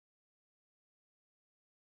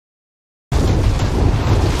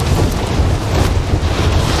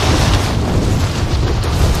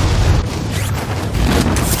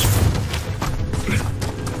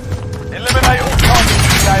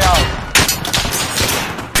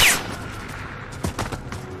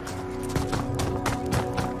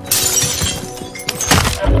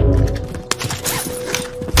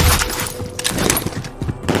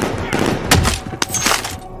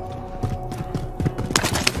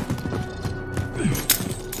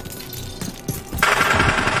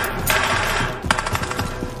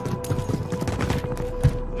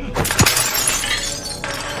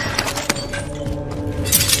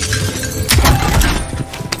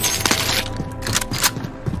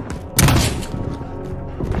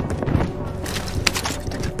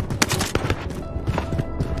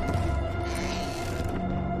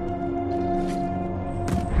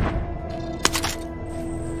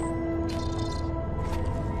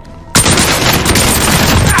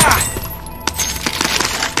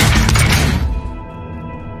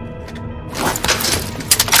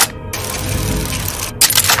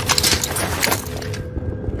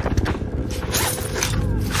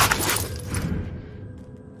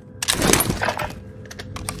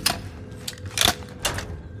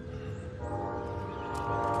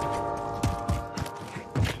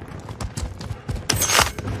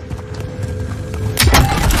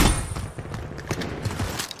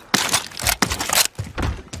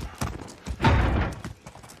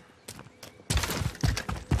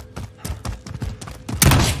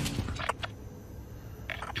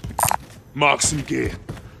Mark some gear.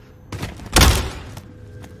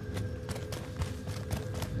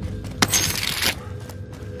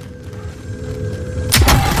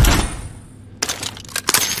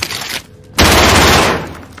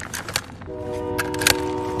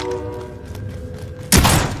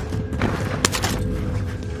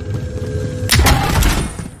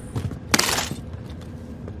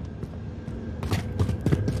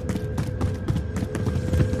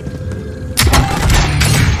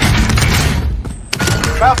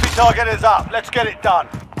 Bounty target is up. Let's get it done.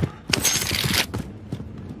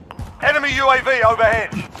 Enemy UAV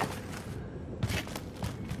overhead.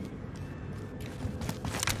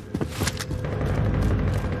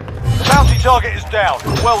 Bounty target is down.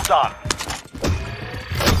 Well done.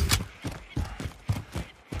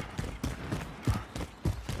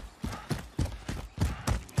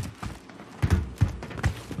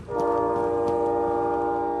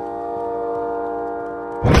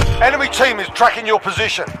 Enemy team is tracking your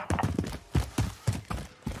position.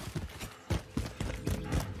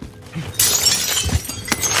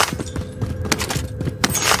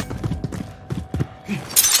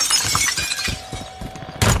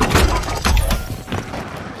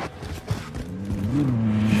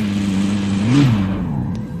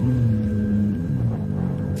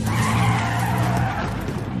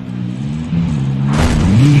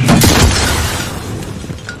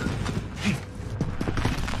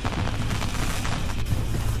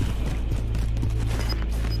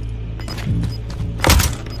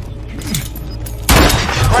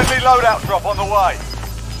 Friendly loadout drop on the way.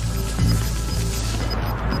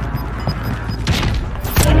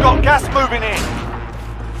 We've got gas moving in.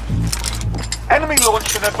 Enemy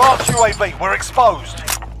launched an advanced UAV. We're exposed.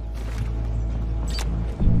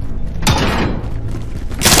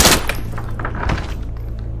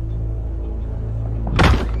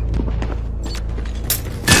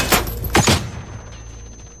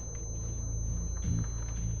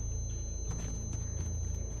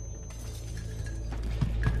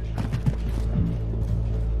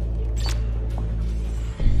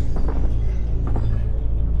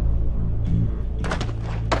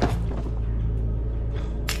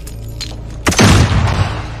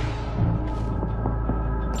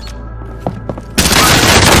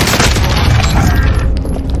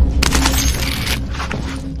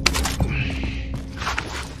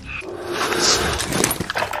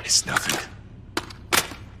 It's nothing.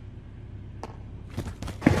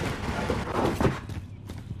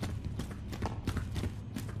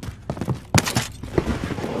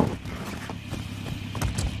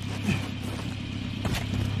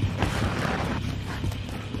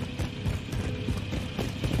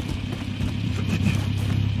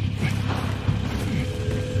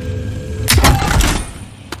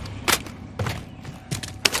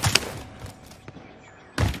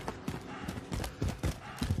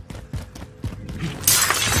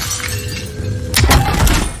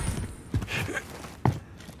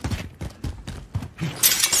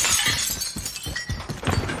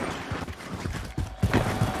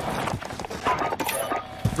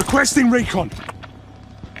 Requesting recon.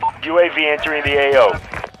 UAV entering the AO.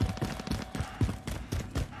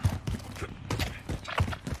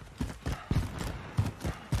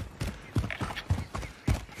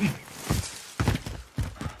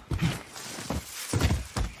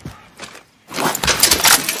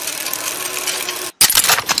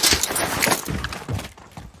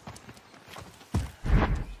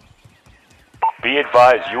 Be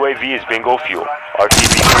advised, UAV is bingo fuel.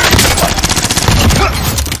 RTB.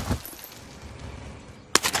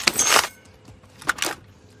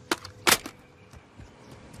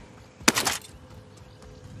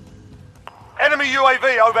 Enemy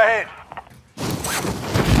UAV overhead.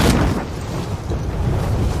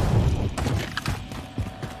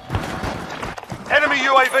 Enemy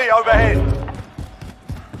UAV overhead.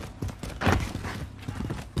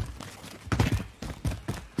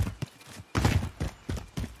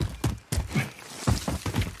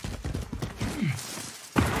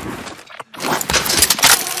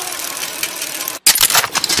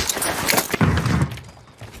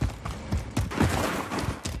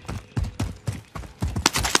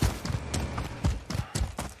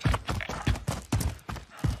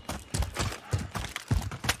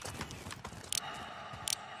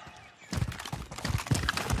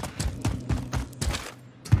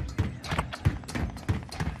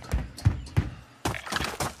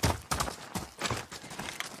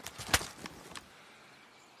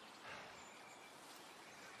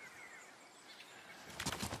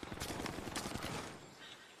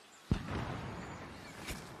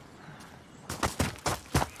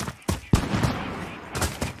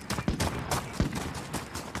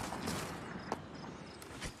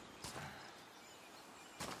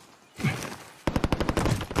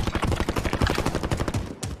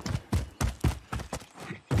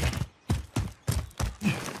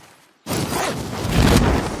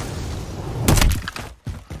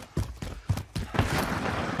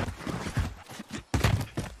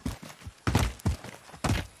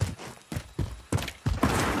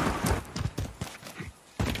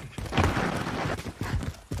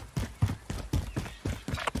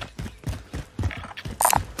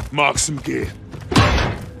 Mark some gear.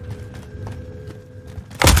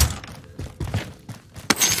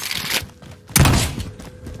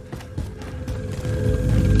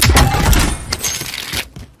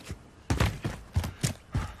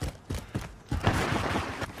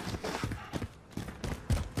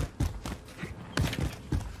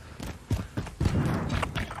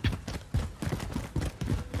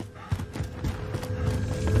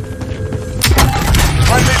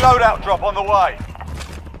 Friendly loadout drop on the way.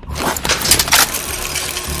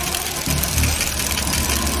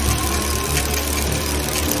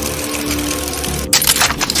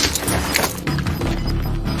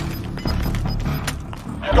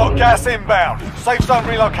 You've got gas inbound. Safe zone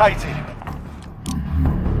relocated.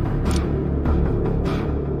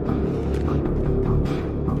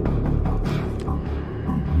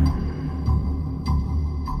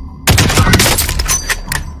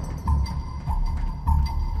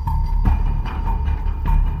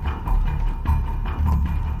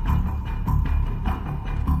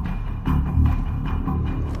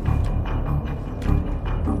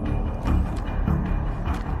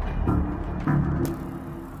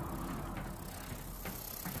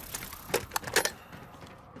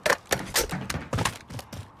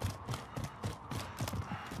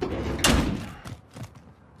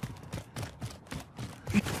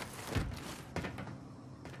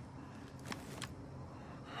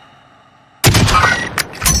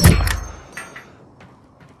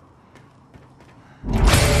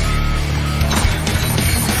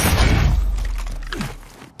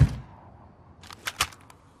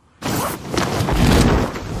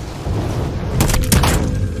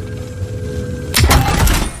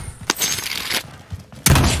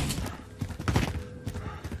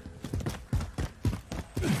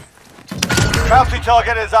 Bounty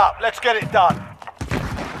target is up. Let's get it done.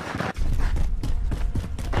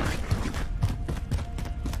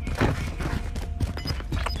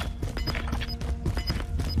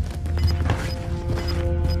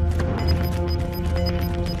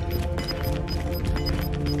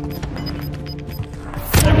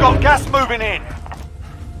 You've got gas moving in.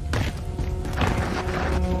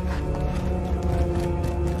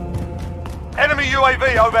 Enemy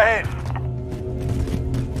UAV overhead.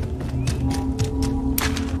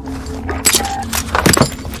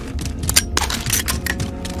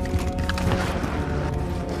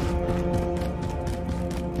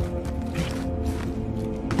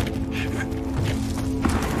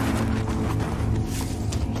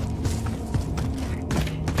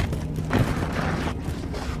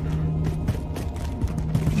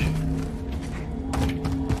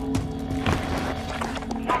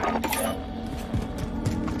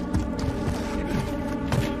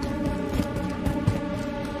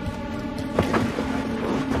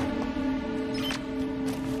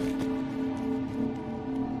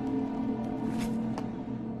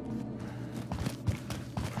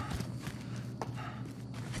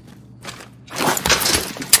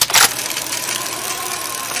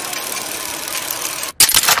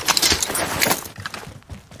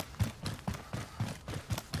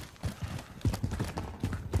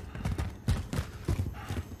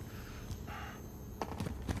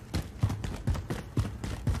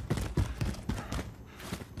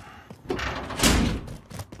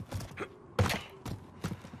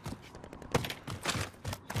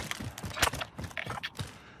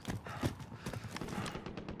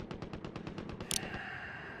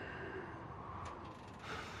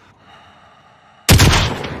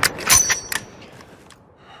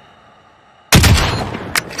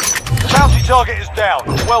 Bounty target is down.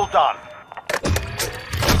 Well done.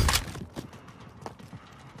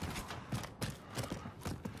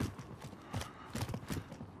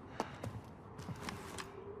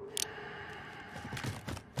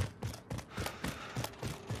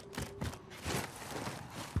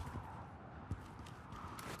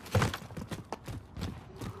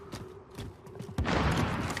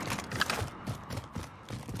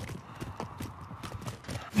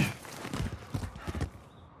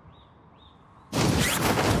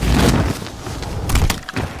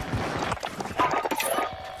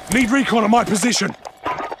 Need recon on my position.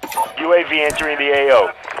 UAV entering the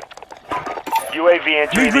AO. UAV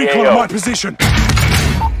entering Need the recon on my AO. position.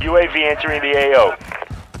 UAV entering the AO.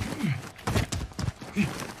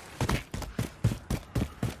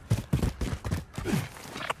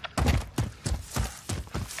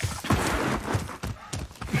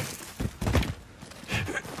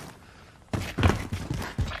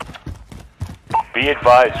 Be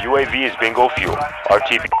advised, UAV is bingo fuel.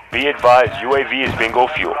 RTB. Be advised, UAV is bingo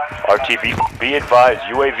fuel. RTB. Be advised,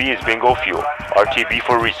 UAV is bingo fuel. RTB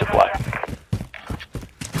for resupply.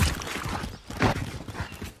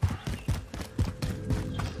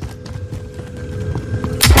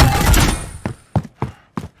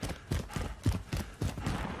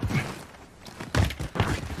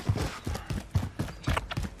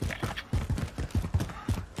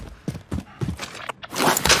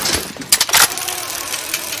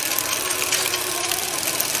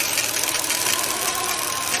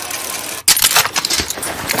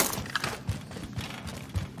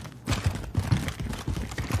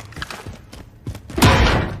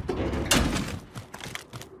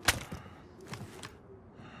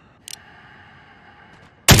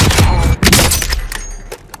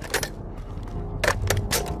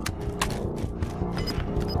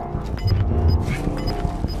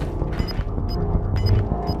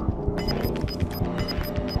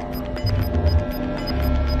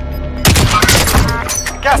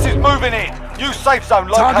 Gas is moving in. New safe zone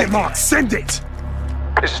Target located. mark, send it!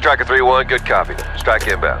 This is Striker 3-1, good copy. Strike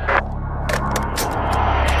inbound.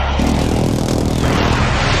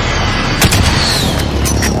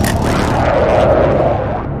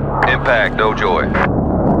 Impact, no joy.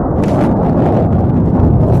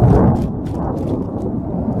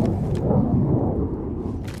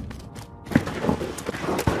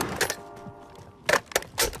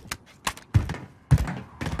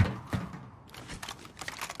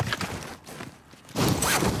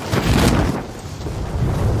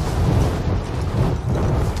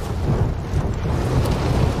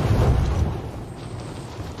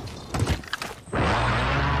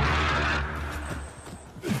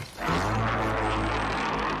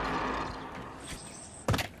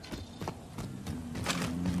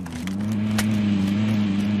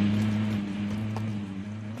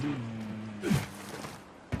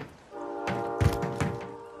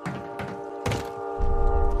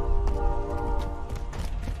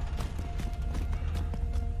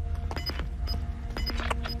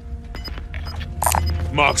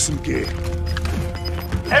 Mark some gear.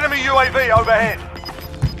 Enemy UAV overhead.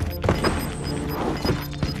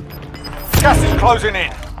 Gas is closing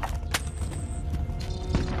in.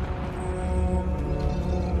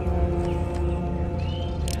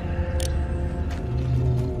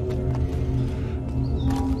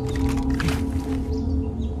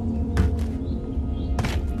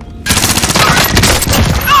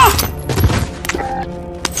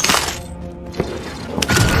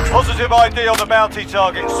 Positive ID on the bounty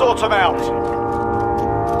target. Sort them out.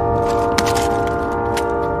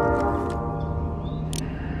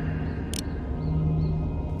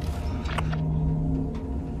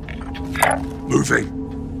 Moving.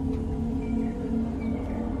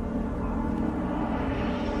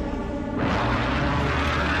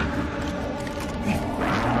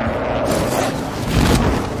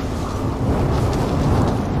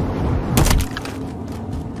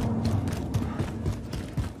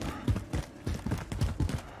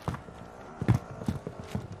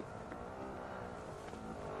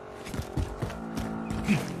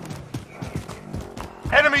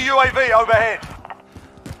 Enemy UAV overhead.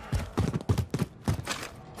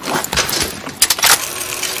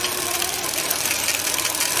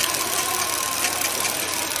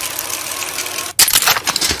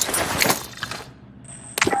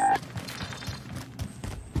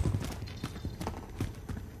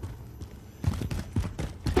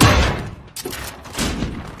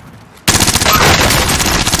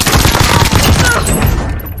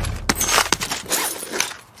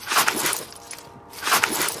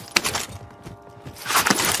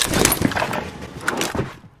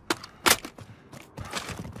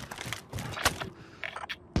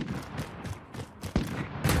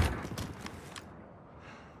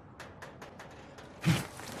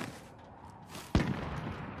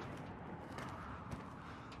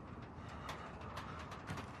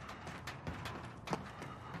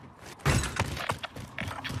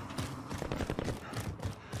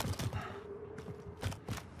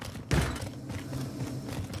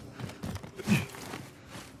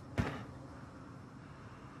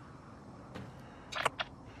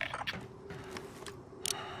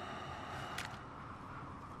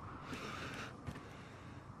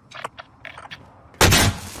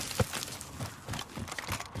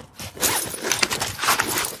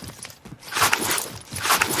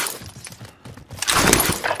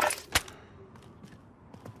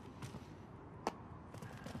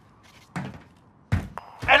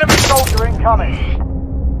 Enemy soldier incoming.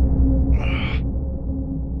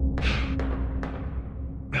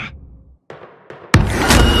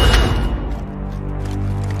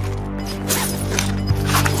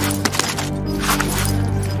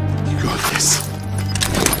 You got this.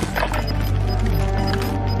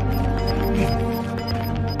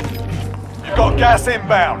 You've got gas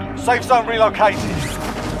inbound. Safe zone relocated.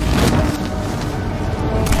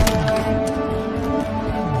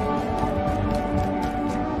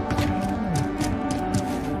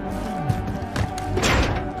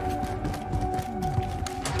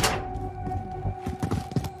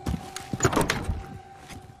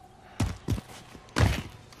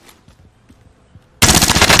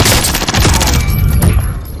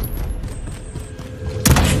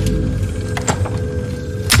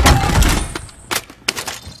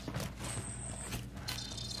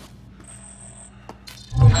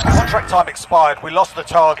 Contract time expired. We lost the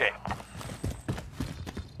target.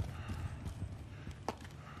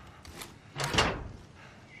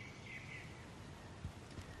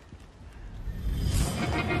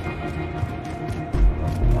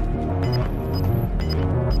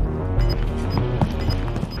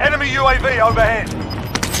 Enemy UAV overhead.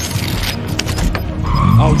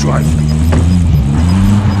 I'll drive.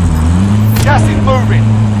 Gas is moving.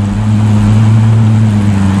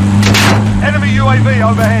 Enemy UAV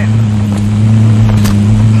overhead.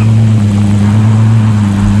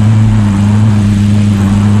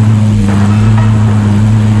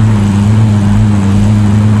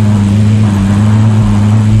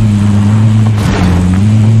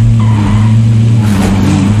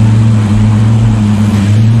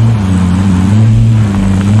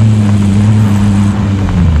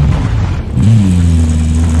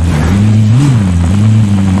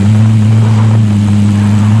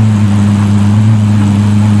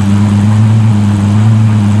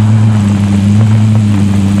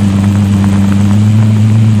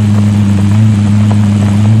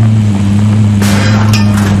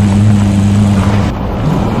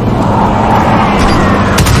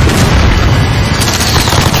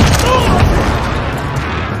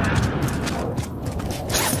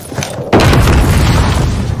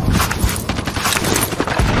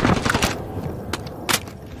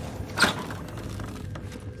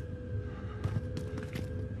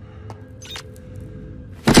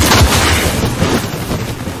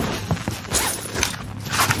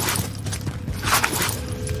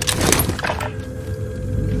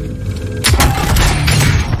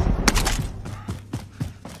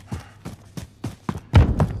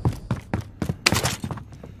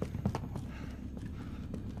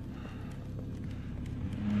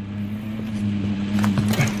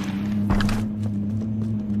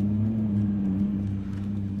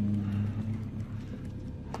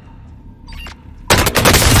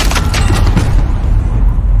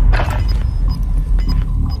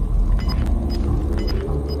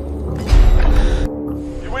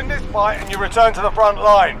 And you return to the front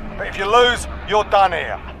line. But if you lose, you're done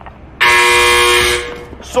here.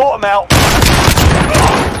 Sort them out.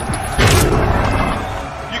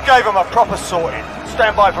 You gave them a proper sorting.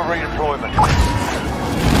 Stand by for redeployment.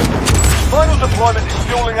 Final deployment is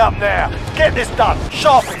fueling up now. Get this done.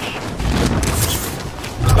 Sharpish.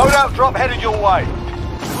 Loadout drop headed your way.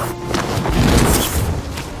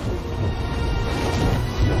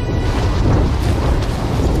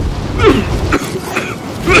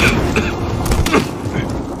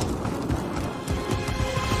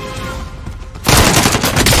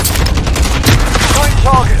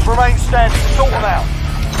 Targets remain standing, sort them out.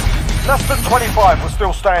 Less than 25 were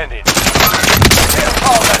still standing. Hit a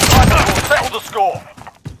target, final will settle the score.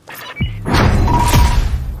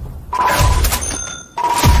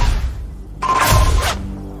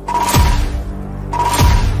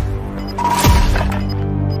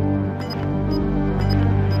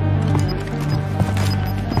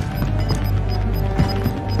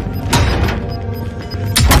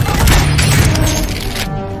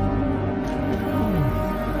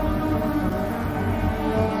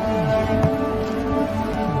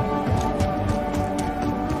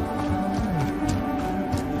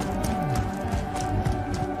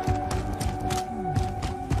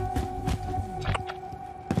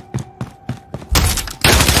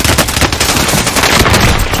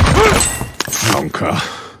 Flunker.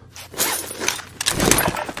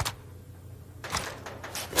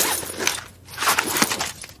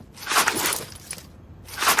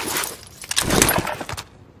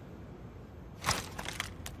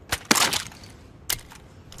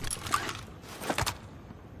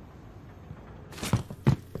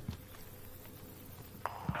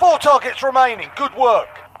 4 targets remaining. Good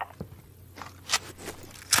work.